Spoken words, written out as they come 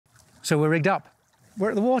So we're rigged up. We're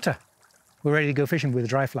at the water. We're ready to go fishing with a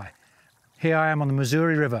dry fly. Here I am on the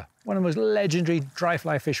Missouri River, one of the most legendary dry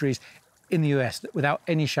fly fisheries in the US, without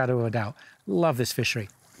any shadow of a doubt. Love this fishery.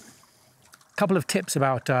 A couple of tips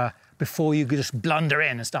about before you just blunder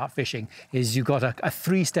in and start fishing is you've got a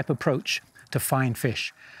three-step approach to find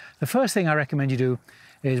fish. The first thing I recommend you do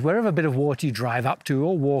is wherever bit of water you drive up to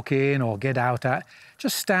or walk in or get out at,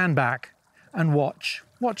 just stand back and watch.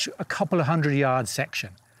 Watch a couple of 100-yard section.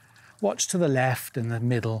 Watch to the left and the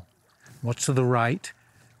middle. Watch to the right.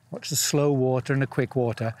 Watch the slow water and the quick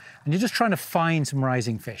water. And you're just trying to find some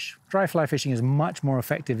rising fish. Dry fly fishing is much more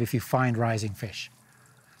effective if you find rising fish.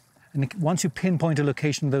 And once you pinpoint a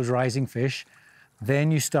location of those rising fish, then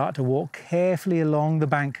you start to walk carefully along the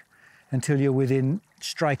bank until you're within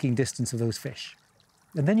striking distance of those fish.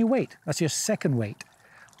 And then you wait. That's your second wait.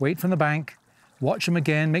 Wait from the bank, watch them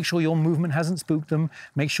again, make sure your movement hasn't spooked them,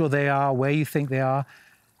 make sure they are where you think they are.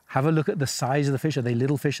 Have a look at the size of the fish. Are they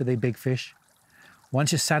little fish? Are they big fish?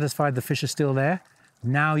 Once you're satisfied the fish are still there,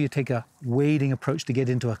 now you take a wading approach to get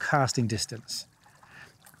into a casting distance.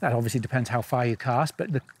 That obviously depends how far you cast,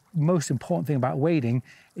 but the most important thing about wading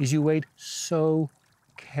is you wade so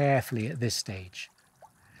carefully at this stage.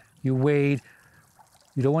 You wade,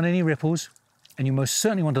 you don't want any ripples, and you most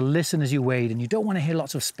certainly want to listen as you wade, and you don't want to hear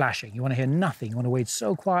lots of splashing. You want to hear nothing. You want to wade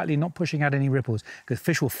so quietly, not pushing out any ripples, because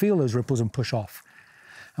fish will feel those ripples and push off.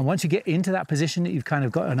 And once you get into that position that you've kind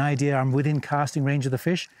of got an idea, I'm within casting range of the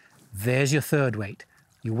fish, there's your third wait.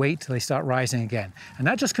 You wait till they start rising again. And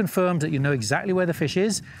that just confirms that you know exactly where the fish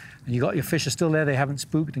is, and you got your fish are still there, they haven't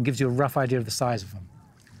spooked, and gives you a rough idea of the size of them.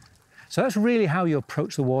 So that's really how you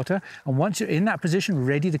approach the water. And once you're in that position,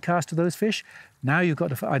 ready to cast to those fish, now you've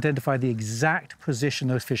got to identify the exact position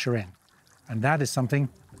those fish are in. And that is something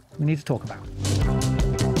we need to talk about.